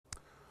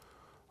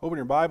Open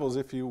your Bibles,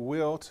 if you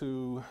will,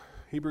 to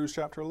Hebrews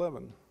chapter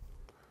 11.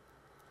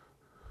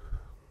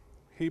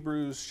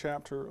 Hebrews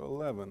chapter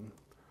 11.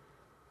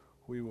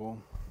 We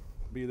will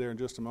be there in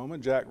just a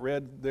moment. Jack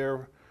read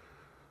there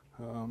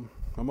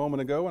a moment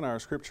ago in our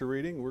scripture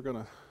reading. We're going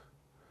to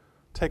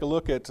take a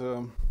look at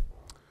the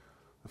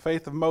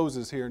faith of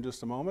Moses here in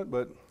just a moment,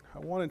 but I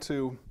wanted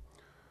to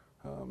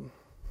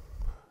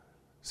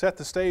set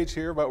the stage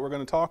here about what we're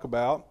going to talk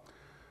about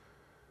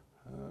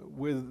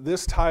with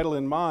this title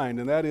in mind,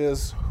 and that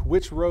is,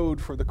 Which Road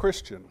for the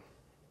Christian?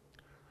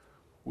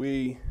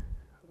 We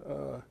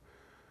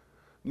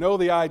know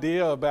the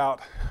idea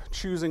about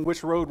choosing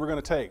which road we're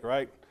going to take,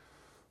 right?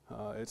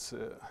 It's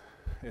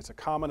a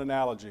common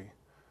analogy.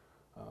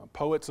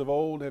 Poets of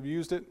old have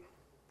used it.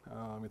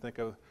 We think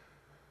of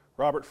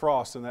Robert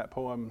Frost in that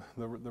poem,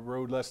 The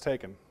Road Less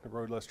Taken, The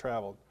Road Less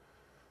Traveled,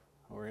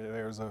 where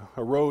there's a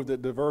road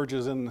that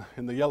diverges in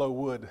the yellow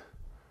wood,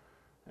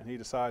 and he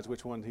decides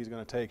which one he's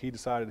going to take. He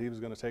decided he was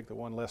going to take the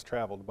one less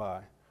traveled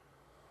by.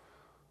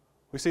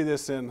 We see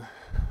this in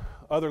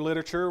other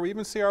literature. We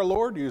even see our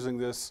Lord using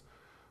this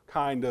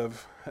kind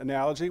of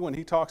analogy when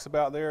he talks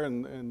about there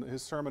in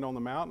his Sermon on the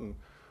Mount in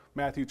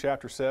Matthew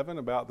chapter 7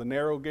 about the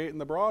narrow gate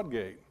and the broad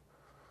gate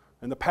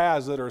and the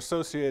paths that are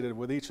associated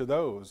with each of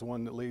those,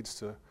 one that leads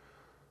to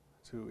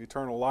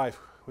eternal life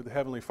with the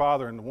Heavenly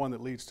Father and the one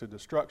that leads to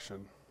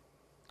destruction.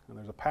 And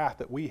there's a path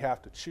that we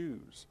have to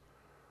choose.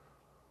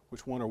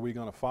 Which one are we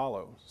going to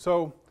follow?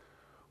 So,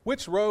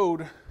 which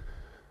road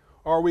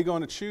are we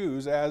going to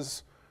choose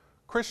as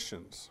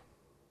Christians?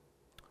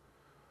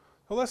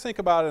 Well, let's think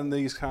about it in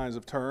these kinds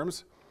of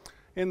terms,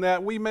 in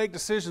that we make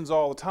decisions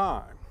all the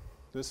time.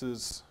 This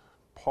is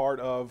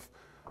part of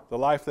the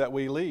life that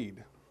we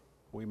lead.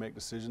 We make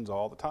decisions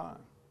all the time.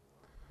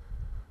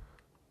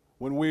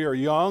 When we are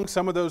young,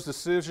 some of those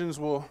decisions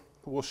will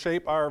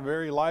shape our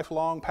very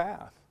lifelong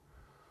path,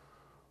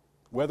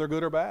 whether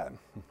good or bad.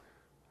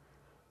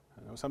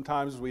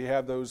 Sometimes we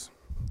have those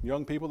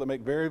young people that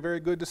make very, very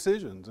good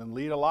decisions and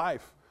lead a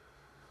life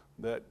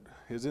that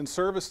is in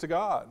service to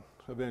God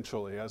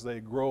eventually as they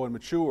grow and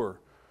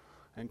mature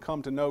and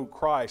come to know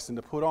Christ and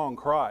to put on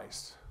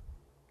Christ.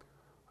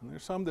 And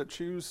there's some that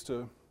choose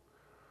to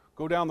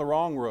go down the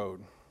wrong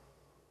road.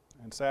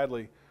 And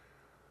sadly,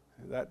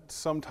 that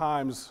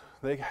sometimes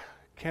they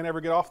can't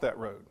ever get off that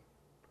road.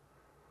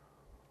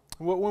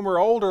 When we're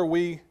older,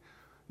 we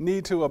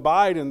need to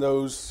abide in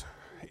those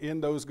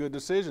good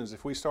decisions.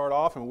 If we start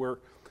off and we're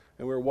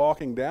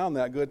walking down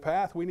that good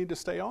path, we need to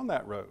stay on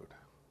that road.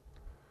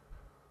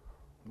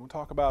 We'll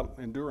talk about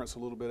endurance a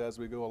little bit as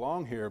we go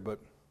along here, but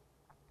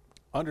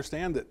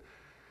understand that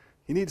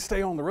you need to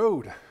stay on the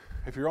road.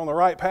 If you're on the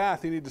right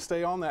path, you need to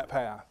stay on that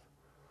path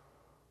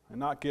and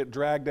not get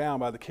dragged down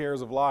by the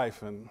cares of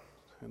life and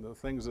the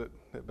things that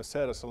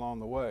beset us along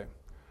the way.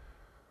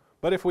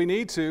 But if we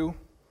need to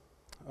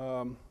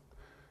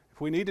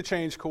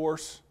change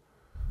course,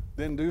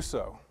 then do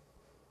so.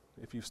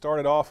 If you've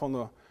started off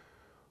on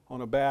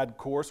a bad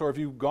course, or if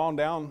you've gone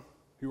down,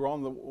 you were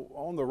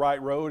on the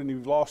right road and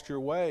you've lost your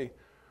way,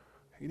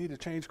 you need to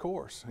change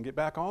course and get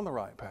back on the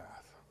right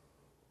path.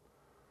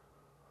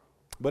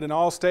 But in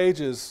all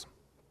stages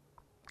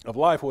of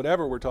life,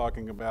 whatever we're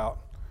talking about,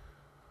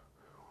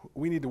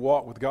 we need to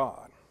walk with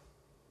God.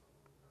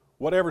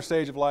 Whatever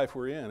stage of life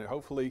we're in,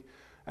 hopefully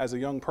as a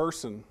young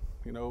person,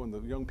 and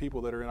the young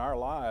people that are in our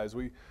lives,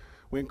 we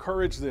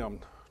encourage them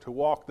to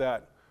walk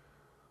that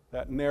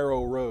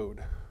narrow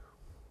road.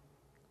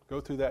 Go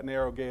through that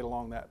narrow gate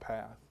along that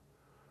path.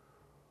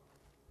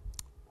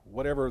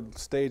 Whatever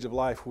stage of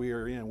life we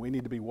are in, we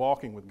need to be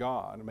walking with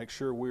God and make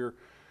sure we're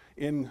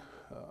in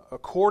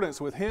accordance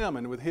with Him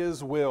and with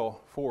His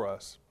will for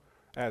us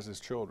as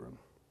His children.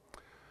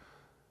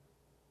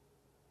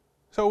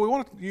 So we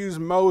want to use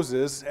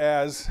Moses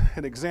as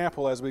an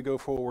example as we go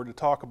forward to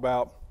talk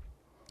about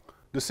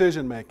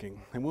decision making.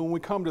 And when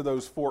we come to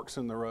those forks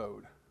in the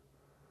road,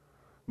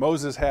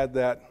 Moses had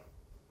that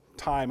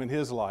time in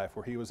his life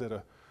where he was at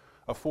a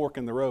fork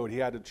in the road. He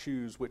had to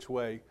choose which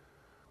way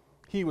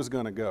he was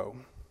going to go.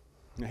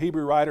 The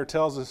Hebrew writer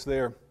tells us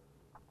there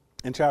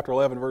in chapter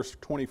 11, verse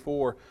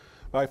 24,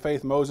 by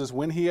faith Moses,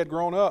 when he had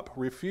grown up,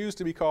 refused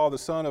to be called the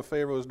son of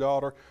Pharaoh's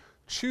daughter,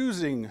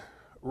 choosing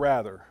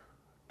rather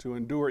to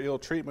endure ill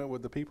treatment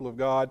with the people of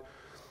God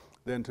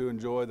than to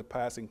enjoy the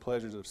passing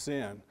pleasures of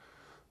sin.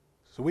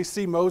 So we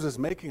see Moses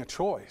making a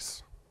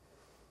choice.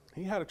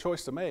 He had a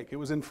choice to make. It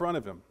was in front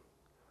of him.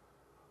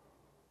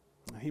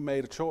 He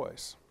made a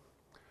choice.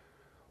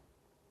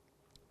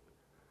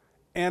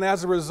 And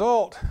as a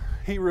result,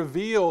 he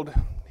revealed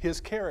his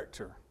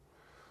character.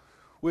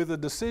 With the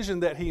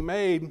decision that he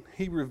made,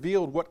 he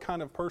revealed what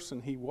kind of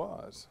person he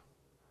was.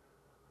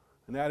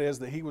 And that is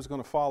that he was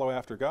going to follow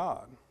after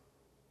God.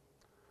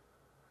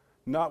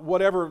 Not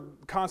whatever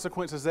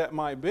consequences that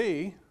might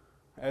be.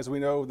 As we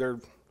know, there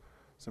are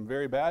some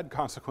very bad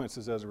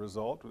consequences as a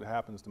result. What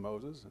happens to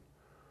Moses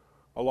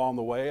along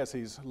the way as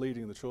he's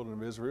leading the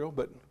children of Israel.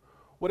 But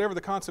whatever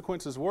the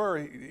consequences were,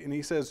 and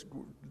he says,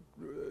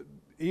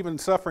 even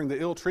suffering the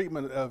ill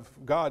treatment of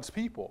God's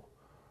people,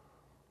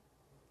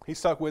 he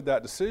stuck with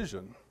that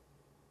decision.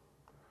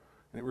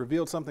 And it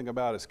revealed something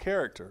about his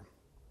character.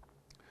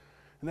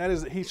 And that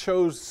is that he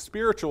chose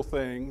spiritual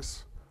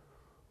things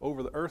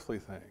over the earthly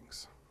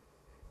things.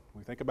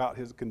 We think about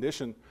his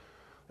condition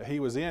that he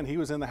was in. He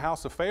was in the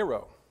house of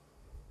Pharaoh.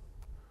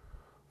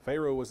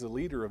 Pharaoh was the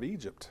leader of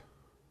Egypt.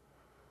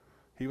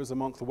 He was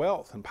amongst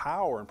wealth and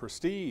power and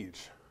prestige.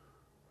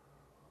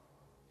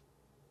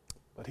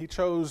 But he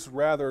chose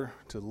rather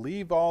to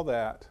leave all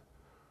that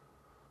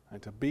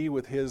and to be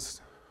with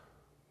his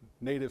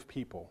native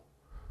people,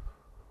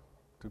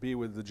 to be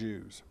with the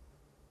Jews.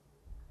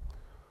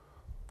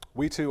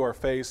 We too are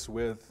faced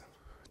with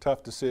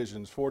tough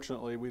decisions.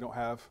 Fortunately, we don't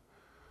have,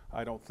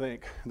 I don't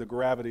think, the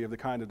gravity of the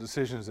kind of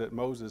decisions that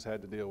Moses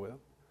had to deal with.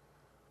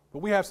 But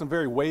we have some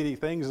very weighty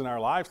things in our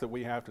lives that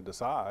we have to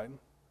decide,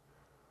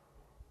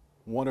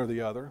 one or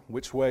the other,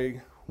 which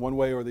way, one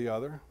way or the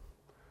other.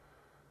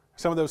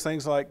 Some of those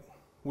things like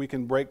we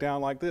can break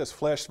down like this: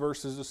 flesh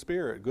versus the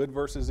spirit, good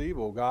versus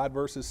evil, God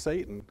versus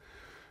Satan.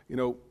 You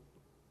know,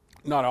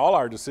 not all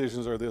our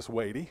decisions are this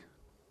weighty.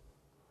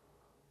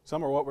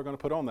 Some are what we're going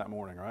to put on that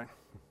morning, right?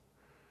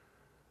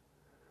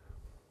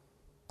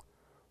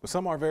 But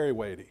some are very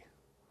weighty.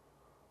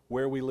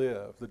 Where we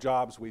live, the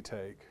jobs we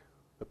take,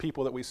 the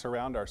people that we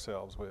surround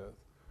ourselves with,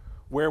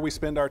 where we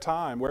spend our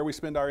time, where we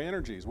spend our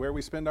energies, where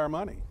we spend our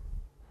money.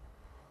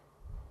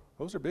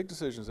 Those are big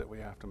decisions that we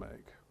have to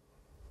make.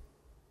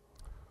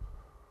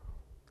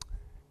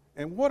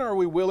 And what are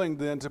we willing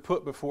then to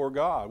put before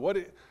God?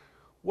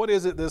 What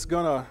is it that's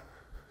going to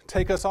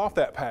take us off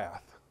that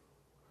path?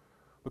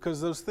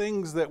 Because those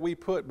things that we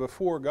put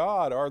before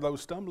God are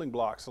those stumbling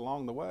blocks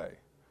along the way.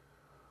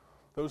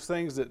 Those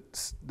things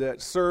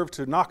that serve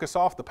to knock us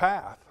off the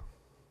path.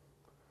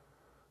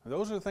 And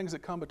those are the things that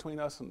come between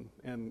us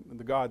and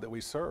the God that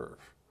we serve.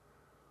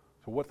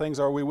 So what things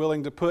are we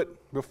willing to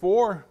put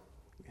before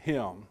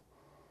Him?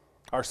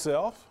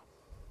 Ourselves,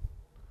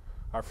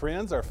 our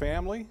friends, our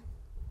family,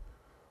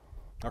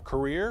 our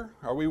career?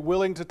 Are we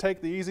willing to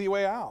take the easy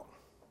way out?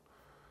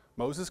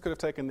 Moses could have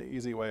taken the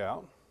easy way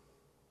out.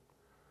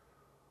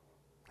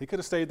 He could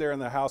have stayed there in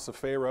the house of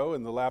Pharaoh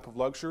in the lap of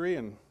luxury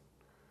and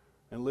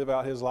live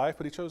out his life,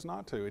 but he chose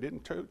not to. He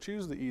didn't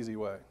choose the easy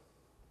way.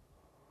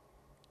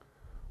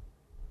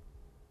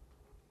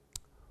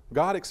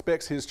 God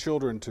expects His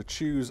children to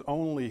choose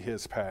only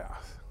His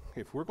path.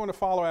 If we're going to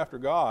follow after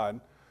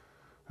God,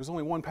 there's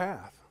only one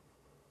path.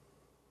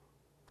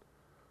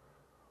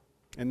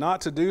 And not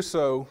to do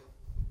so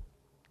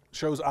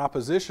shows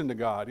opposition to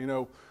God. You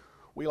know,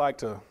 we like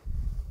to,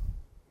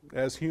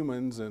 as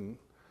humans and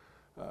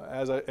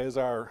as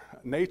our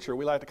nature,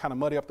 we like to kind of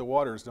muddy up the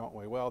waters, don't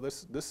we? Well,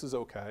 this is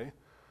okay.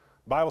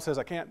 The Bible says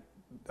I can't,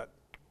 that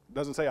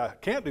doesn't say I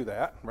can't do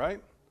that, right?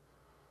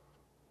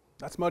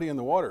 That's muddying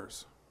the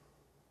waters.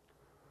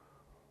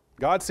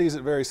 God sees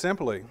it very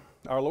simply.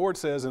 Our Lord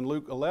says in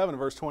Luke 11,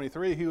 verse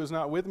 23, "He who is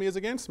not with me is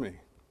against me.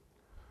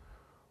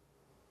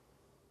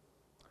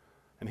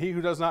 And he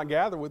who does not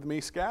gather with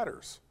me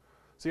scatters."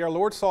 See, our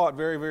Lord saw it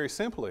very, very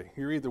simply.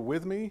 You're either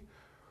with me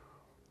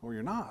or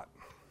you're not.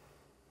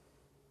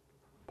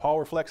 Paul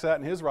reflects that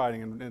in his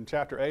writing in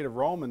chapter 8 of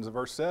Romans,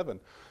 verse 7.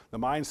 The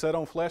mind set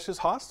on flesh is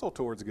hostile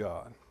towards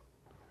God.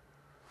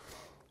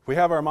 If we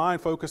have our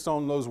mind focused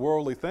on those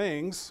worldly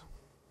things,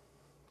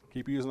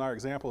 keep using our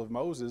example of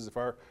Moses,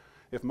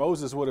 if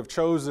Moses would have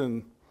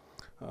chosen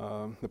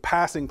the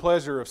passing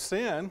pleasure of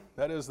sin,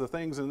 that is the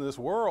things in this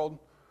world,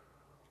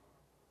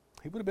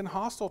 he would have been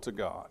hostile to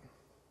God.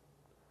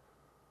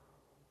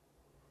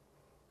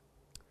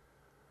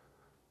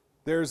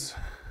 There's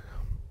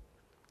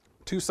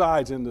two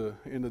sides in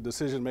the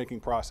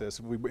decision-making process.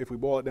 If we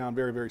boil it down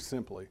very, very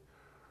simply,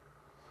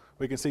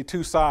 we can see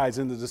two sides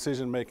in the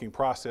decision-making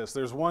process.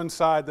 There's one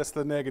side that's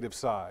the negative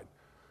side,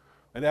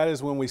 and that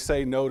is when we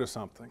say no to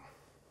something.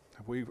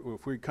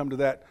 If we come to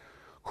that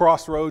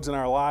crossroads in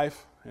our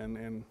life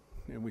and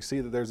we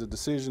see that there's a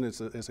decision,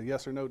 it's a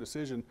yes or no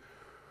decision,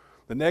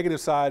 the negative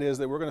side is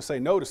that we're going to say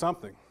no to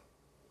something.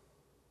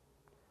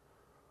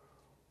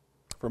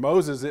 For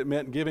Moses, it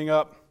meant giving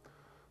up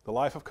the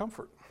life of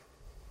comfort.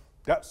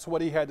 That's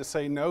what he had to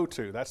say no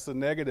to. That's the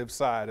negative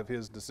side of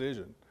his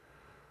decision.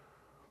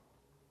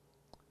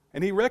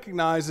 And he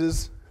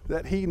recognizes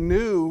that he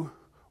knew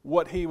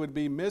what he would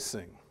be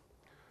missing.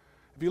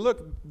 If you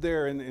look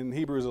there in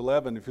Hebrews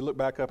 11, if you look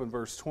back up in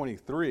verse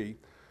 23, it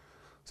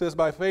says,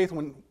 by faith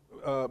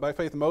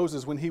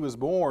Moses, when he was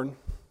born,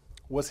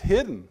 was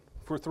hidden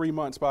for 3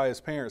 months by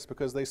his parents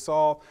because they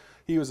saw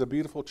he was a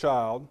beautiful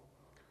child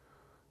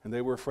and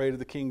they were afraid of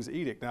the king's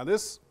edict. Now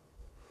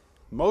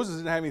Moses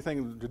didn't have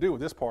anything to do with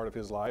this part of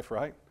his life,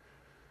 right?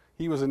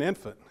 He was an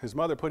infant. His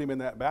mother put him in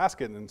that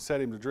basket and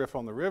set him to drift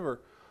on the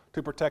river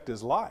to protect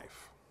his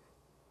life.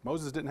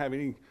 Moses didn't have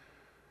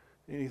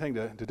anything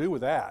to do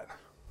with that.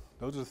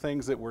 Those are the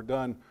things that were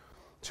done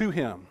to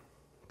him.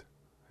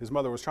 His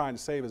mother was trying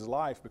to save his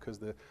life because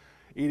the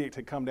edict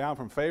had come down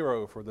from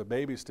Pharaoh for the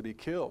babies to be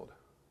killed.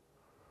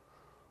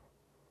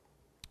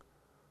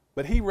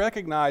 But he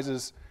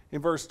recognizes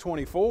in verse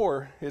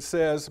 24, it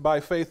says, by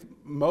faith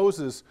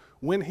Moses,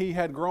 when he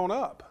had grown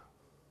up.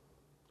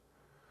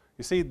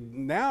 You see,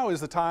 now is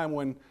the time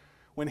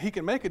when he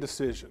can make a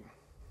decision.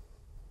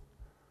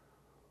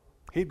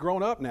 He'd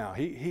grown up now.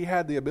 He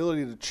had the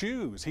ability to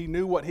choose. He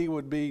knew what he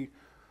would be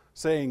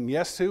saying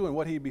yes to and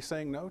what he'd be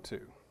saying no to.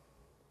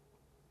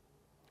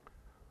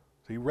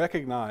 So he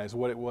recognized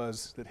what it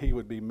was that he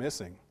would be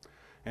missing.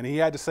 And he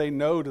had to say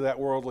no to that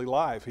worldly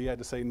life. He had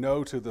to say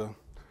no to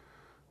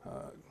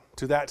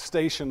that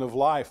station of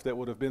life that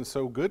would have been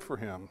so good for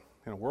him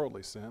in a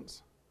worldly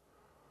sense.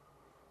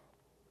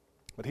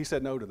 But he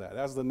said no to that.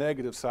 That's the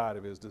negative side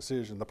of his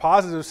decision. The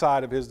positive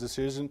side of his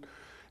decision,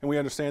 and we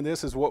understand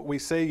this, is what we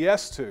say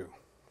yes to.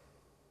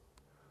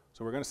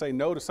 So we're going to say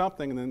no to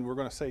something, and then we're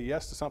going to say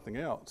yes to something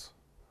else,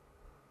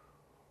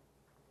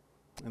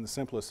 in the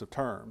simplest of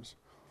terms.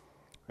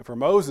 And for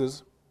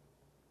Moses,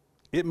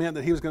 it meant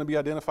that he was going to be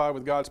identified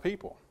with God's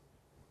people.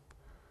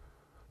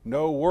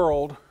 No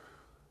world,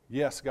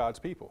 yes, God's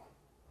people.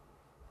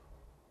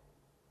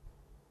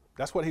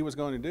 That's what he was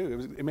going to do.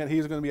 It meant he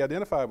was going to be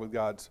identified with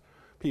God's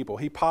people.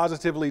 He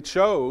positively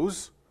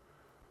chose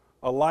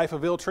a life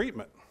of ill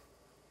treatment.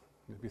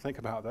 If you think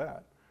about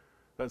that.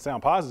 Doesn't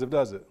sound positive,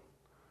 does it?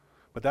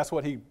 But that's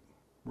what he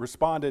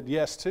responded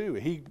yes to.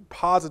 He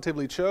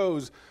positively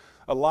chose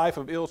a life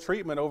of ill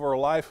treatment over a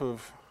life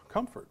of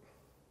comfort.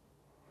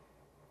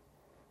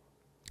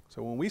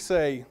 So when we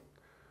say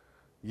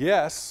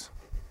yes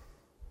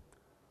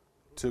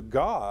to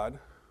God,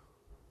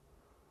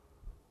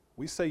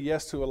 we say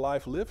yes to a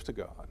life lived to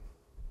God.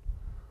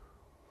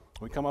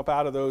 We come up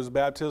out of those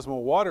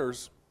baptismal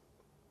waters.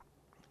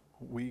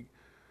 We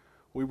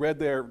read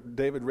there,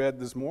 David read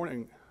this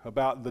morning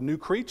about the new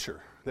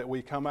creature that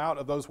we come out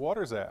of those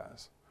waters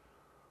as.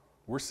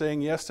 We're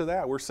saying yes to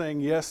that. We're saying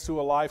yes to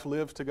a life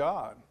lived to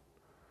God.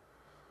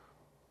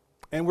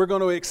 And we're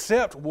going to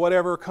accept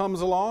whatever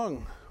comes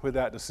along with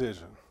that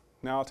decision.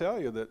 Now, I'll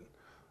tell you that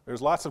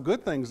there's lots of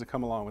good things that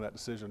come along with that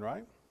decision,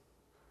 right?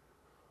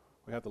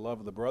 We have the love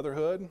of the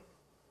brotherhood.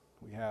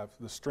 We have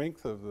the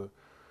strength of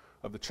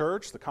the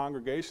church, the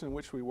congregation in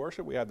which we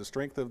worship. We have the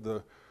strength of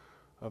the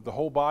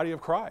whole body of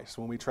Christ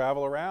when we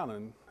travel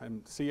around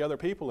and see other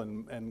people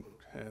and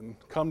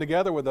come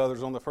together with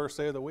others on the first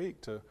day of the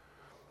week to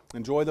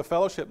enjoy the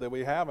fellowship that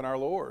we have in our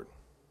Lord.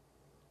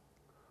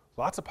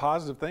 Lots of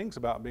positive things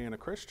about being a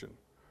Christian.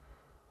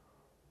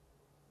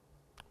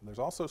 There's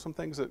also some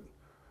things that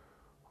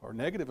are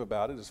negative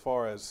about it as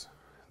far as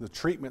the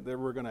treatment that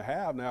we're going to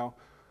have. Now,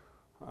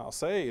 I'll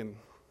say and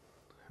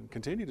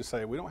continue to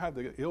say, we don't have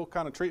the ill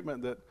kind of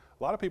treatment that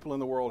a lot of people in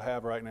the world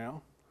have right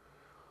now.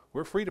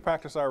 We're free to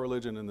practice our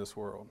religion in this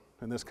world,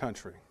 in this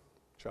country,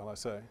 shall I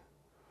say.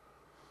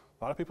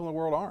 A lot of people in the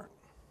world aren't.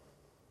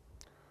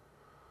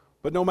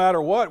 But no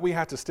matter what, we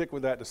have to stick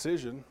with that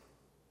decision.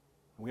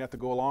 We have to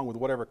go along with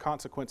whatever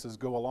consequences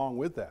go along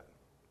with that.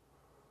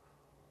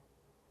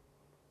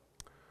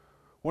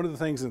 One of the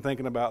things in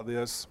thinking about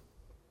this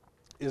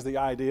is the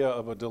idea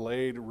of a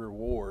delayed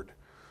reward.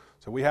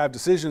 So we have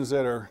decisions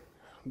that are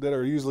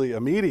usually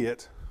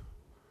immediate,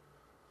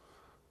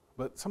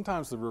 but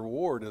sometimes the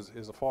reward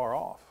is afar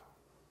off.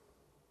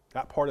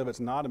 That part of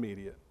it's not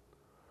immediate.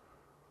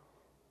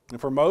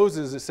 And for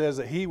Moses, it says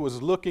that he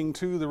was looking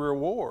to the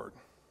reward.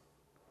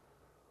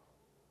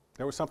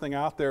 There was something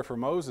out there for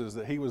Moses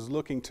that he was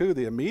looking to,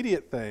 the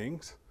immediate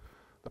things,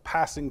 the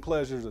passing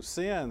pleasures of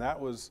sin. That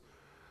was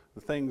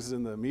the things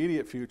in the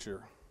immediate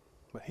future.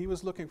 But he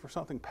was looking for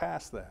something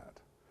past that.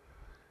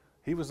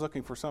 He was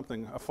looking for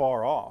something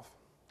afar off.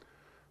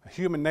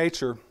 Human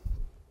nature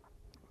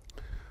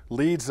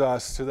leads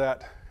us to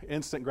that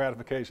instant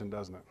gratification,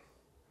 doesn't it?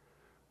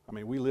 I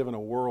mean, we live in a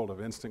world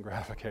of instant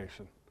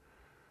gratification.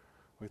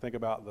 We think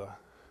about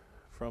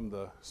from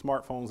the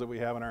smartphones that we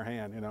have in our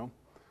hand, you know.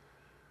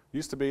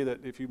 Used to be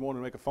that if you wanted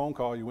to make a phone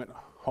call, you went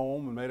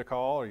home and made a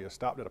call, or you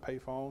stopped at a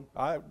payphone.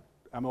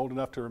 I'm old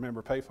enough to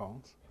remember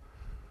payphones.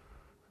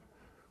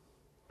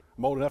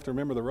 I'm old enough to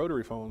remember the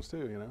rotary phones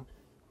too, you know.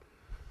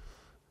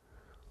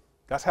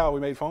 That's how we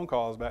made phone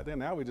calls back then.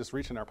 Now we just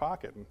reach in our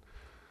pocket and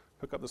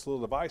hook up this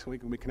little device and we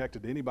can be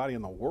connected to anybody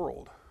in the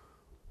world.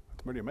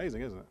 It's pretty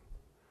amazing, isn't it?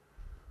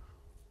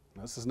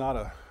 Now, this is not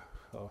a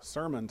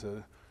sermon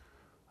to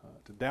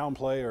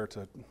downplay or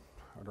to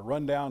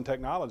run down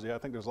technology. I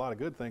think there's a lot of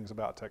good things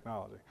about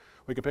technology.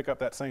 We can pick up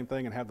that same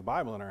thing and have the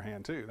Bible in our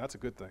hand too. That's a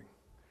good thing.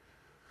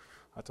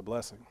 That's a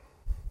blessing.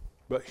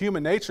 But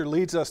human nature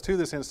leads us to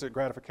this instant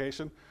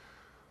gratification,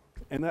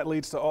 and that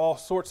leads to all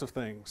sorts of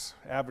things.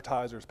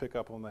 Advertisers pick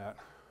up on that.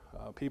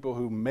 People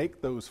who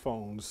make those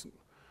phones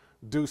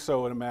do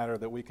so in a manner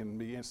that we can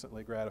be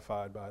instantly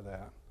gratified by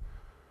that.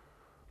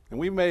 And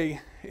we may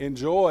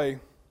enjoy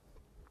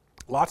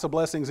lots of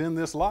blessings in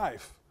this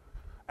life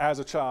as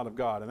a child of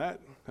God, and that,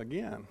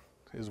 again,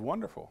 is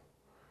wonderful.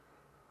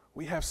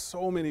 We have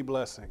so many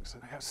blessings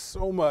and have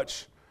so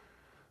much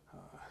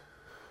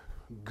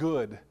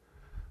good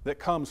that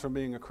comes from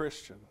being a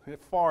Christian.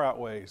 It far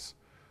outweighs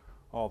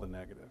all the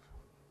negative.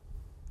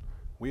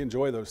 We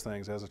enjoy those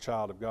things as a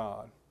child of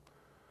God.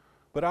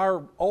 But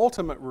our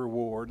ultimate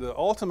reward, the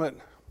ultimate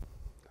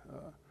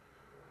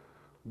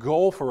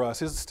goal for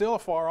us is still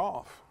far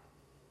off.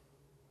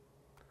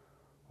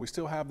 We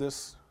still have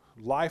this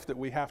life that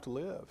we have to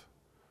live,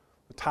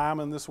 the time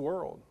in this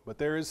world. But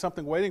there is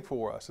something waiting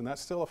for us, and that's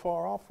still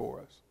afar off for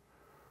us.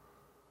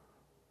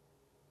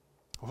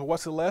 Well,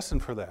 what's the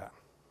lesson for that?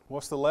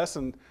 What's the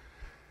lesson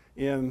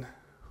in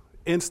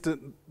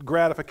instant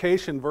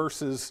gratification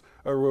versus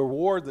a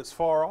reward that's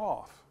far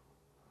off?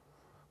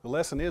 The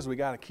lesson is we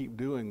got to keep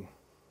doing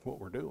what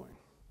we're doing.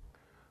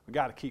 We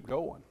got to keep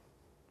going.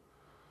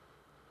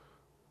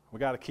 We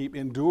got to keep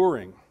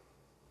enduring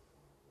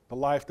the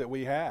life that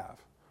we have.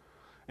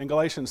 In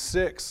Galatians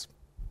 6,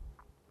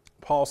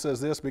 Paul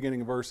says this, beginning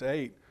in verse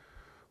 8,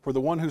 "For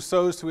the one who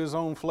sows to his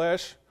own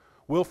flesh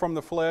will from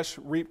the flesh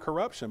reap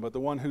corruption, but the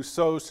one who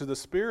sows to the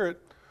Spirit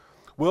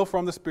will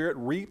from the Spirit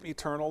reap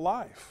eternal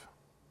life.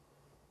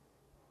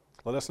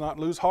 Let us not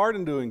lose heart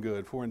in doing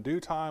good, for in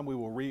due time we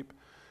will reap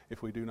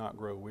if we do not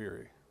grow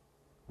weary."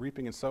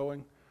 Reaping and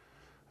sowing,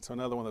 it's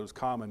another one of those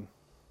common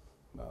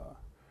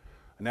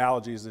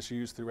analogies that's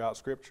used throughout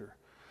Scripture.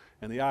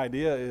 And the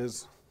idea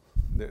is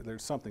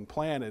there's something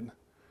planted,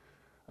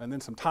 and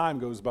then some time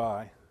goes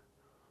by,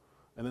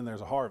 and then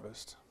there's a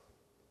harvest.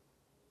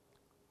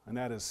 And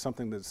that is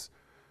something that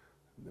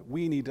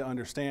we need to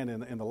understand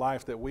in the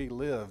life that we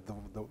live.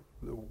 The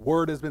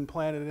Word has been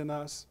planted in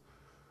us.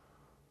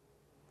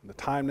 The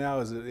time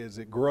now is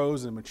it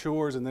grows and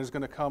matures, and there's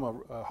going to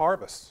come a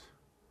harvest.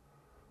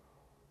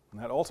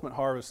 And that ultimate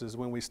harvest is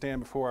when we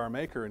stand before our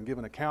Maker and give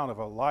an account of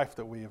a life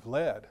that we have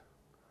led,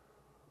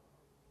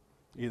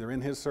 either in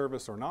His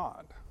service or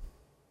not.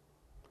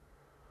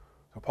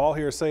 So Paul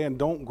here is saying,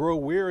 don't grow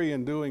weary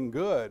in doing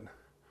good.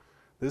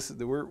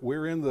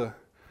 We're in the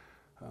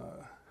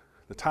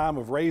time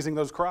of raising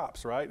those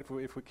crops, right?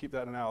 If we keep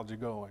that analogy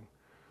going.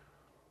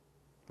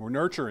 We're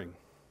nurturing,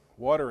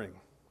 watering,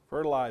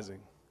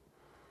 fertilizing.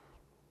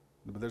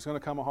 But there's going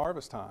to come a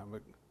harvest time.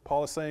 But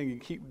Paul is saying you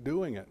keep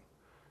doing it.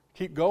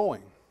 Keep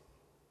going.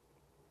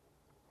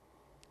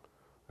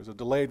 There's a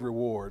delayed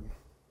reward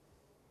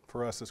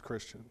for us as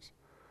Christians.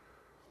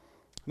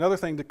 Another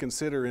thing to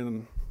consider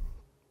in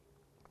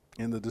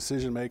the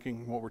decision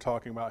making, what we're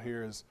talking about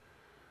here, is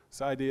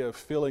this idea of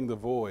filling the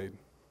void.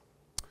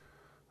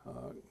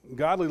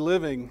 Godly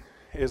living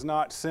is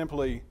not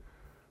simply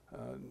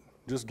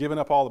just giving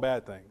up all the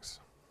bad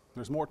things.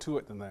 There's more to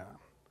it than that.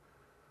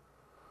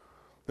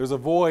 There's a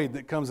void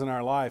that comes in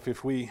our life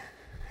if we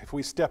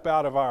step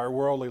out of our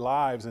worldly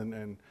lives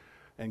and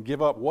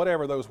give up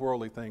whatever those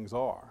worldly things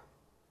are.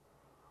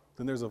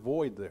 Then there's a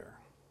void there.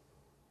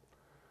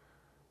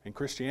 In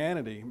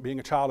Christianity, being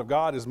a child of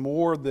God is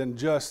more than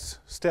just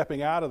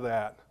stepping out of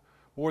that,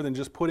 more than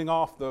just putting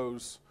off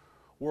those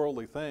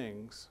worldly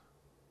things.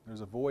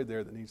 There's a void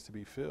there that needs to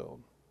be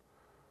filled.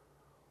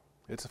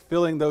 It's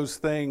filling those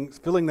things,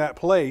 filling that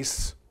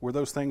place where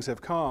those things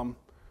have come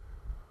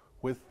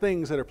with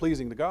things that are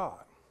pleasing to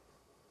God.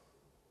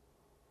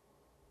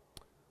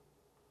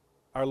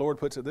 Our Lord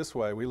puts it this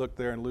way. We looked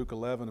there in Luke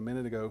 11 a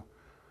minute ago,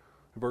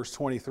 verse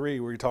 23,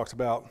 where He talks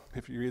about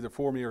if you're either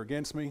for me or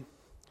against me,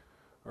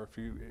 or if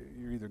you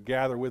either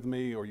gather with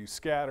me or you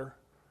scatter.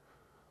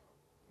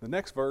 The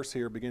next verse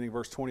here, beginning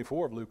verse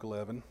 24 of Luke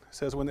 11,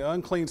 says, "When the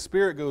unclean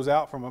spirit goes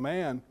out from a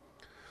man,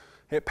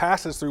 it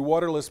passes through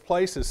waterless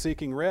places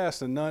seeking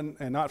rest, and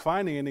not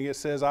finding any, it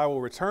says, I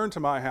will return to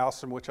my house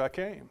from which I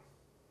came.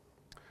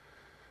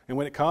 And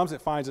when it comes,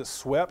 it finds it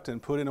swept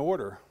and put in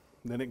order.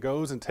 Then it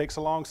goes and takes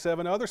along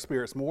 7 other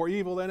spirits, more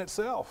evil than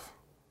itself.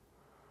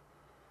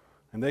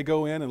 And they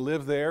go in and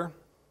live there,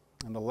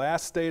 and the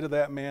last state of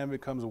that man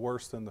becomes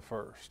worse than the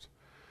first."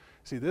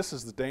 See, this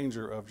is the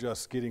danger of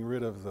just getting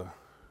rid of the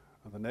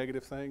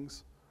negative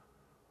things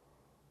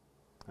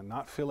and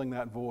not filling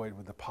that void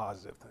with the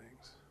positive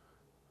things.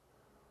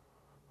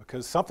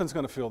 Because something's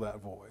going to fill that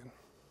void.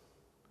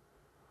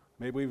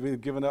 Maybe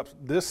we've given up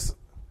this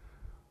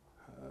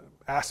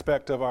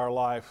aspect of our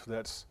life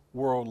that's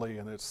worldly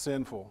and that's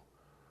sinful.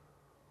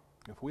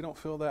 If we don't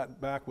fill that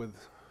back with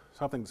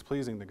something that's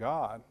pleasing to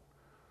God,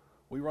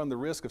 we run the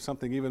risk of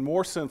something even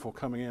more sinful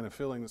coming in and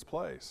filling this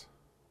place.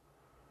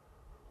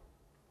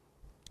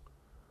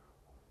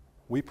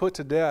 We put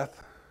to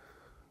death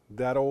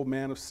that old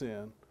man of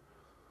sin,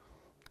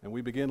 and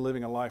we begin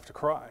living a life to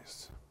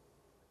Christ.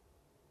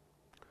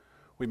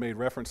 We made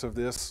reference of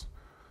this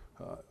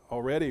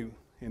already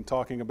in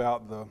talking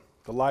about the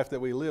life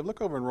that we live.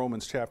 Look over in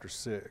Romans chapter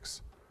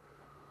 6.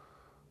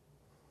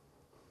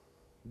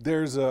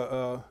 There's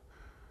a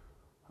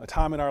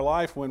time in our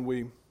life when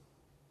we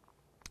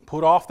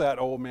put off that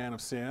old man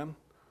of sin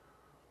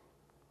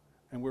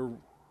and we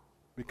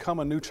become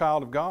a new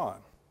child of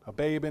God, a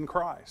babe in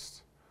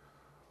Christ.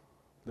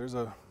 There's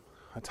a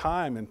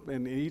time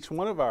in each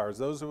one of ours,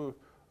 those of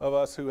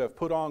us who have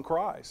put on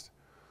Christ,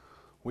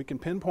 we can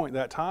pinpoint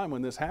that time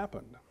when this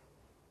happened.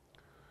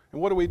 And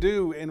what do we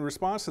do in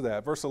response to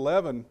that? Verse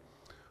 11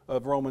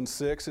 of Romans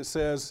 6, it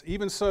says,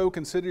 "Even so,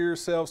 consider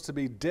yourselves to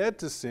be dead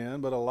to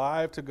sin, but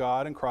alive to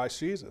God in Christ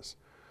Jesus.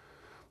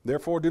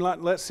 Therefore, do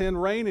not let sin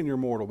reign in your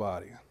mortal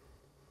body,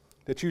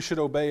 that you should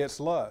obey its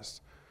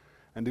lust.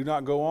 And do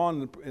not go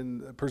on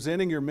in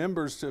presenting your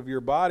members of your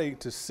body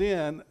to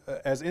sin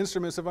as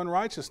instruments of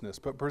unrighteousness,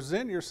 but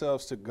present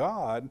yourselves to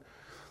God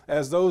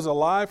as those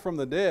alive from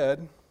the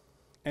dead,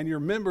 and your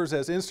members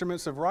as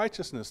instruments of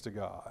righteousness to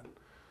God.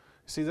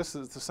 See, this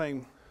is the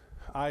same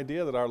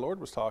idea that our Lord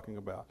was talking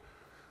about.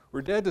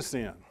 We're dead to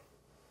sin.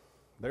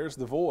 There's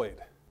the void.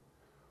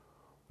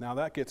 Now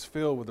that gets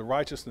filled with the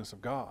righteousness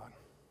of God.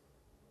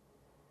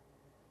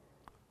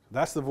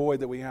 That's the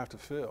void that we have to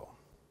fill.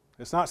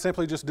 It's not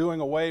simply just doing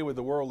away with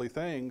the worldly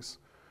things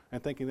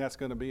and thinking that's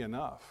going to be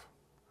enough.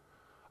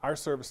 Our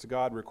service to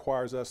God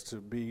requires us to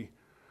be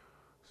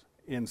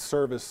in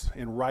service,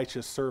 in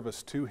righteous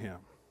service to Him.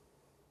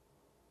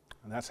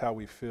 And that's how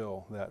we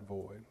fill that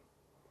void.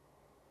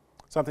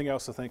 Something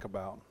else to think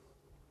about,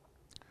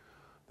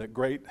 that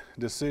great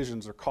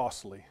decisions are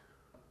costly.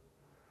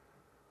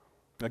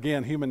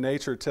 Again, human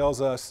nature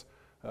tells us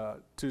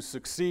to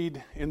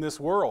succeed in this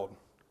world,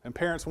 and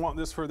parents want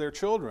this for their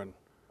children.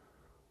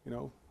 You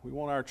know, we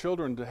want our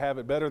children to have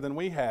it better than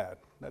we had.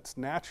 That's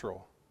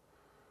natural.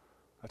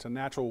 That's a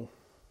natural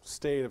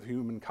state of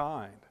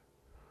humankind.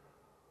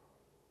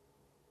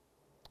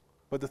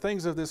 But the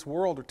things of this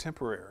world are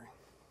temporary.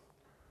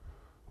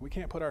 We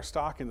can't put our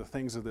stock in the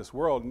things of this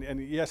world.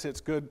 And yes,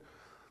 it's good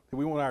that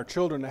we want our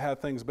children to have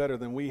things better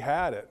than we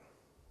had it.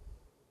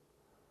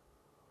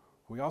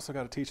 We also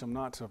got to teach them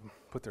not to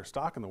put their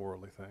stock in the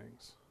worldly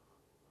things.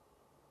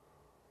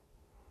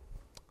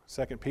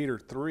 2 Peter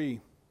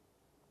 3,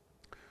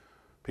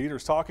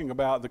 Peter's talking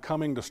about the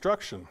coming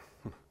destruction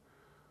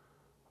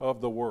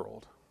of the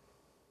world.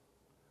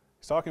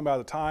 He's talking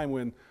about a time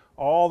when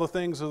all the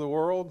things of the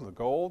world, the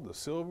gold, the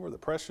silver, the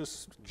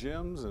precious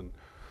gems and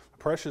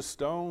precious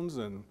stones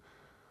and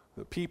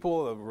the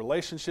people, the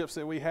relationships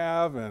that we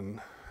have and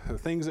the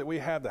things that we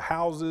have, the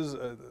houses,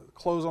 the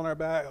clothes on our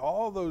back,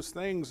 all those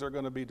things are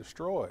going to be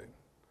destroyed.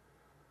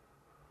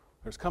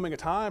 There's coming a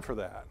time for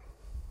that.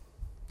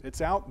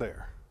 It's out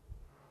there.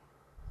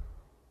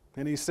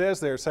 And he says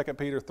there, 2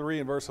 Peter 3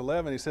 and verse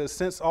 11, he says,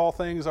 since all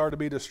things are to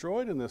be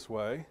destroyed in this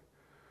way,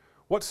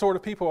 what sort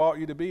of people ought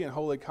you to be in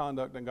holy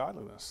conduct and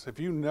godliness? If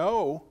you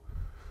know,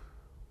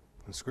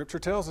 and Scripture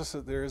tells us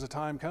that there is a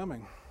time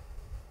coming,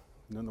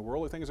 and then the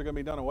worldly things are going to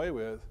be done away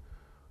with,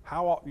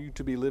 how ought you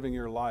to be living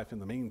your life in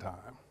the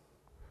meantime,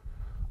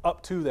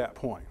 up to that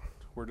point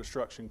where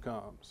destruction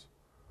comes?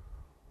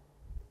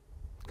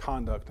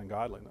 Conduct and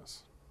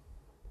godliness.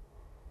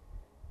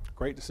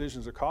 Great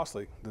decisions are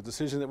costly. The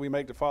decision that we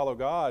make to follow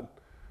God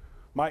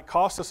might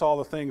cost us all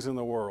the things in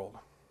the world,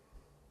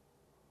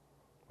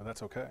 but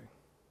that's okay,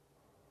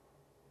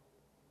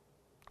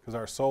 because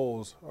our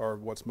souls are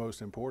what's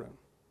most important.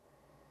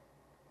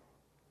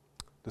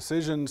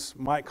 Decisions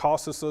might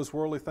cost us those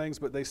worldly things,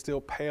 but they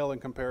still pale in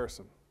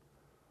comparison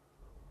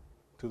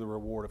to the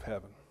reward of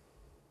heaven.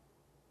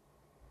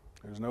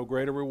 There's no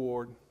greater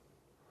reward,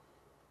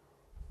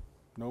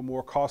 no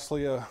more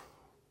costly a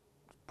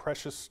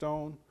precious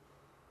stone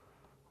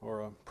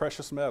or a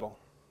precious metal.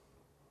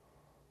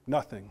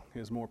 Nothing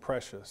is more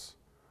precious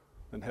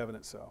than heaven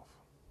itself.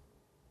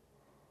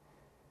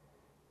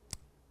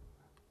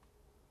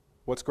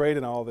 What's great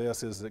in all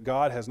this is that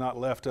God has not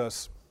left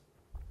us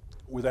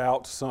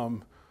without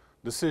some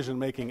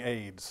decision-making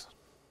aids.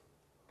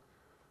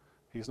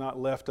 He's not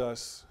left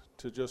us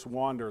to just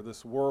wander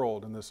this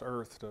world and this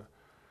earth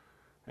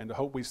and to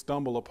hope we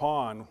stumble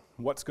upon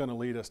what's going to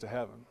lead us to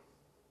heaven.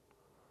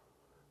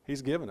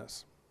 He's given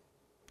us.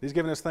 He's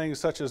given us things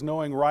such as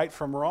knowing right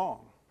from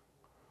wrong.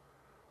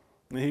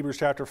 In Hebrews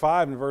chapter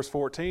 5 and verse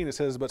 14 it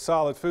says, but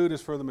solid food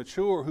is for the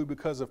mature who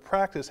because of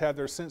practice have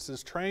their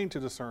senses trained to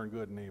discern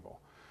good and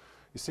evil.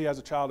 You see, as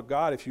a child of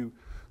God, if you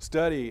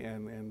study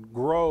and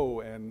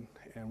grow and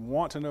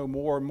want to know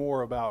more and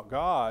more about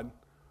God,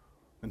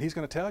 then He's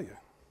going to tell you.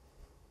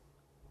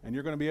 And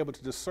you're going to be able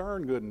to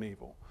discern good and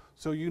evil.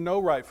 So you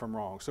know right from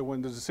wrong. So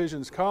when the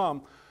decisions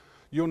come,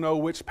 you'll know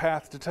which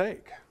path to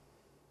take.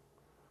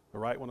 The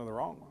right one or the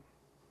wrong one.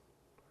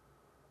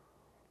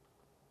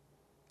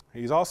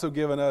 He's also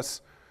given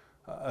us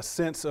a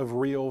sense of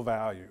real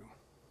value,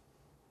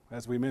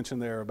 as we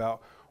mentioned there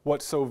about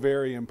what's so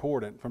very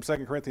important. From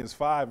 2 Corinthians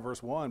 5,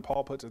 verse 1,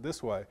 Paul puts it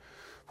this way.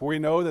 For we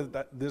know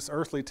that this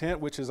earthly tent,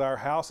 which is our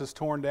house, is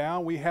torn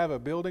down. We have a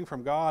building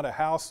from God, a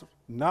house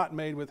not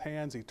made with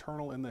hands,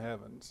 eternal in the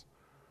heavens.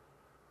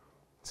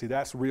 See,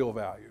 that's real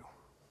value.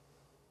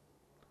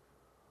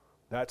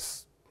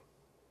 That's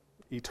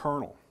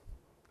eternal.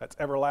 That's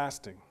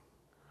everlasting.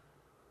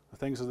 The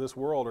things of this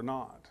world are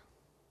not.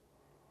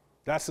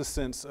 That's a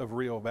sense of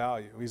real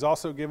value. He's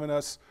also given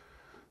us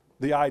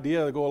the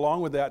idea to go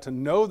along with that, to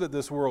know that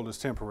this world is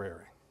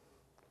temporary.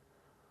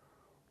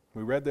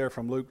 We read there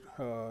from Luke,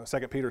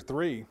 2 Peter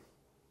 3.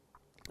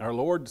 Our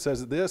Lord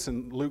says this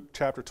in Luke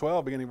chapter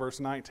 12, beginning verse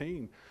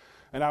 19.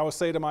 And I will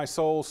say to my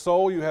soul,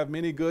 soul, you have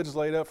many goods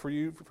laid up for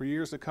you for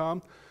years to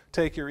come.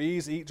 Take your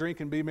ease, eat, drink,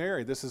 and be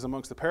merry. This is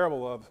amongst the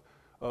parable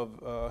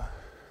of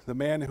the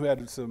man who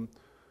had some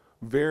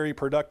very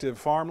productive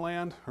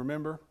farmland,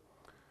 remember?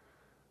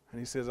 And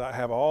he says, I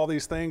have all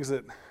these things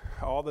that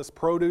all this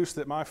produce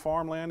that my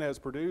farmland has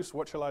produced,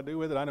 what shall I do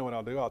with it? I know what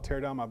I'll do. I'll tear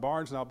down my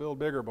barns and I'll build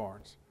bigger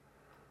barns.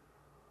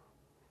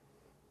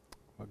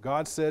 But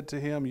God said to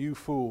him, you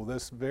fool,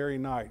 this very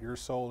night your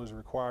soul is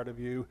required of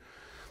you,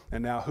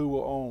 and now who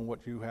will own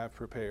what you have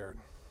prepared?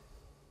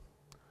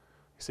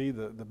 See,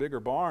 the bigger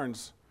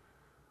barns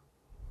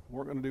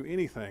weren't going to do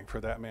anything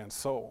for that man's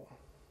soul.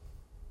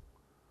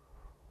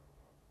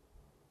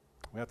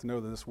 We have to know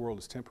that this world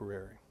is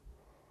temporary.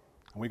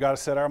 And we got to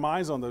set our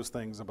minds on those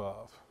things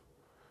above.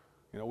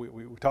 You know,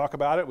 we talk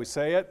about it, we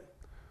say it.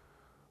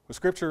 The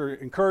Scripture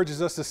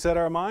encourages us to set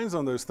our minds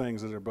on those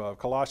things that are above.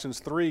 Colossians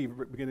 3,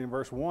 beginning in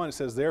verse 1, it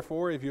says,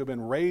 therefore, if you have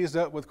been raised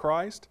up with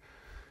Christ,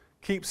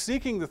 keep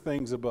seeking the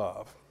things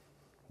above,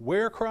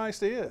 where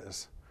Christ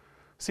is,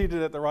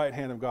 seated at the right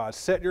hand of God.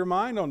 Set your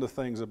mind on the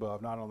things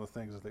above, not on the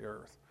things of the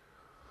earth.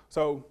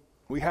 So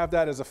we have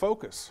that as a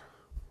focus,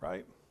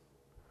 right?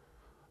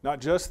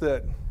 Not just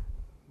that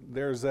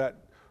there's that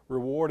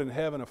reward in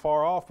heaven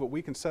afar off, but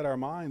we can set our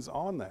minds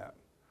on that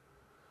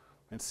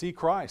and see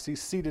Christ.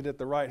 He's seated at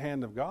the right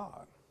hand of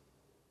God.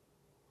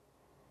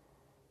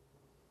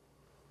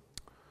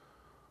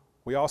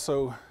 We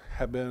also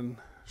have been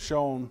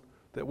shown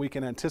that we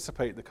can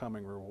anticipate the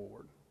coming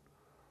reward.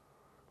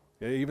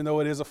 Even though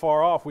it is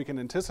afar off, we can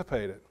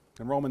anticipate it.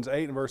 In Romans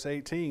 8 and verse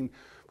 18,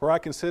 for I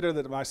consider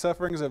that my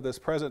sufferings of this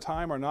present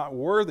time are not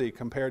worthy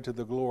compared to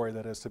the glory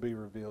that is to be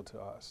revealed to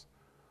us.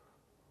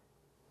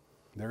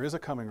 There is a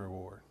coming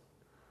reward.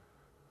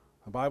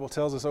 The Bible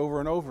tells us over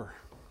and over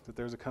that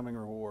there's a coming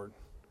reward.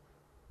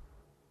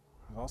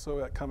 There's also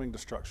that coming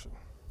destruction.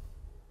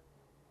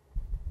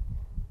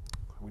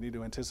 We need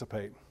to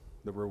anticipate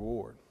the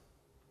reward.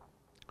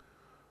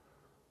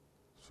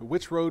 So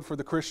which road for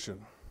the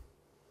Christian?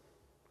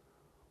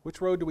 Which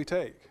road do we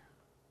take?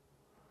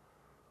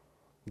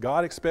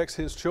 God expects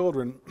his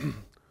children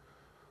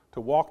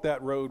to walk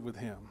that road with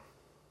him.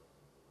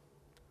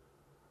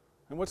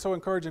 And what's so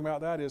encouraging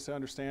about that is to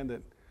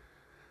understand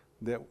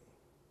that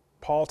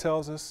Paul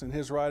tells us in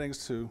his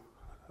writings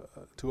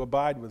to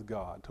abide with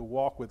God, to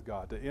walk with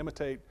God, to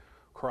imitate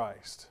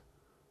Christ.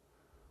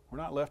 We're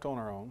not left on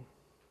our own.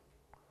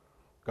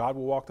 God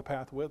will walk the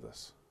path with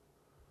us.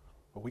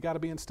 But we got to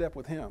be in step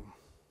with him.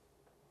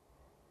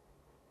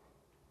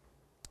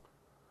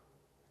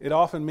 It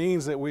often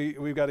means that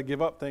we've got to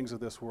give up things of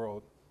this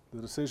world.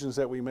 The decisions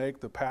that we make,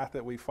 the path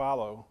that we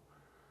follow.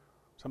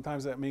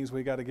 Sometimes that means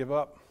we got to give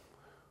up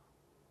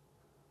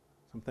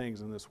some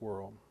things in this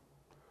world.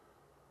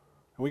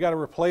 And we got to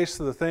replace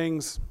the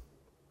things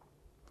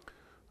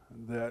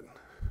that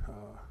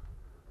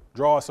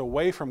draw us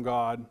away from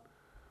God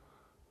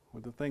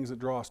with the things that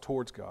draw us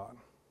towards God.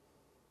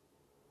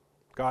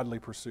 Godly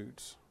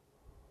pursuits,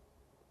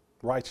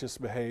 righteous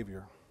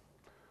behavior.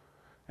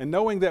 And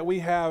knowing that we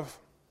have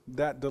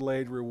that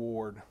delayed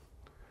reward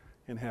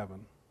in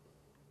heaven.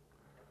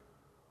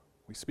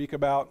 We speak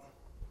about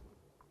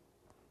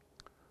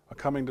a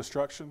coming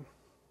destruction,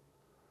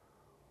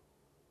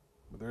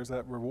 but there's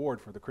that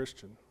reward for the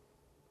Christian,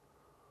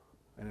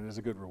 and it is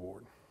a good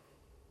reward.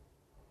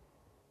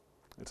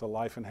 It's a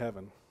life in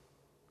heaven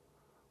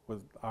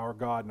with our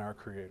God and our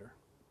Creator.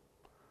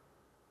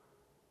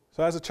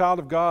 So as a child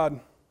of God,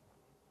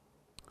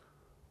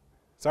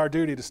 it's our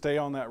duty to stay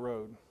on that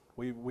road.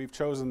 We've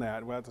chosen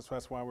that.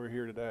 That's why we're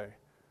here today.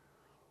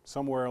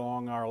 Somewhere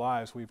along our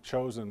lives, we've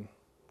chosen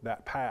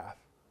that path.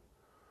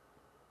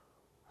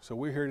 So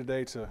we're here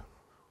today to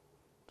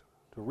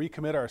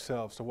recommit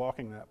ourselves to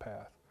walking that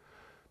path,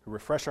 to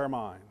refresh our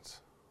minds,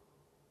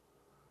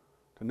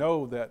 to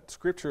know that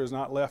Scripture has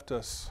not left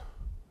us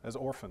as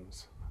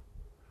orphans.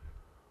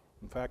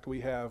 In fact,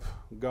 we have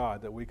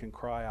God that we can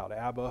cry out,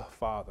 Abba,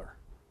 Father.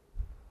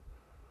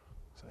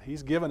 So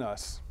He's given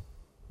us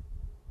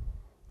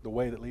the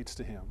way that leads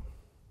to Him.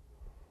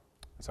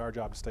 It's our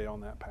job to stay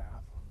on that path.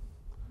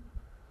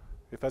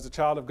 If as a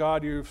child of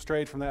God you've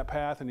strayed from that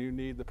path and you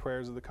need the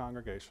prayers of the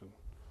congregation,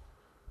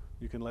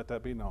 you can let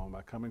that be known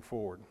by coming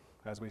forward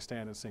as we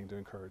stand and sing to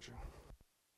encourage you.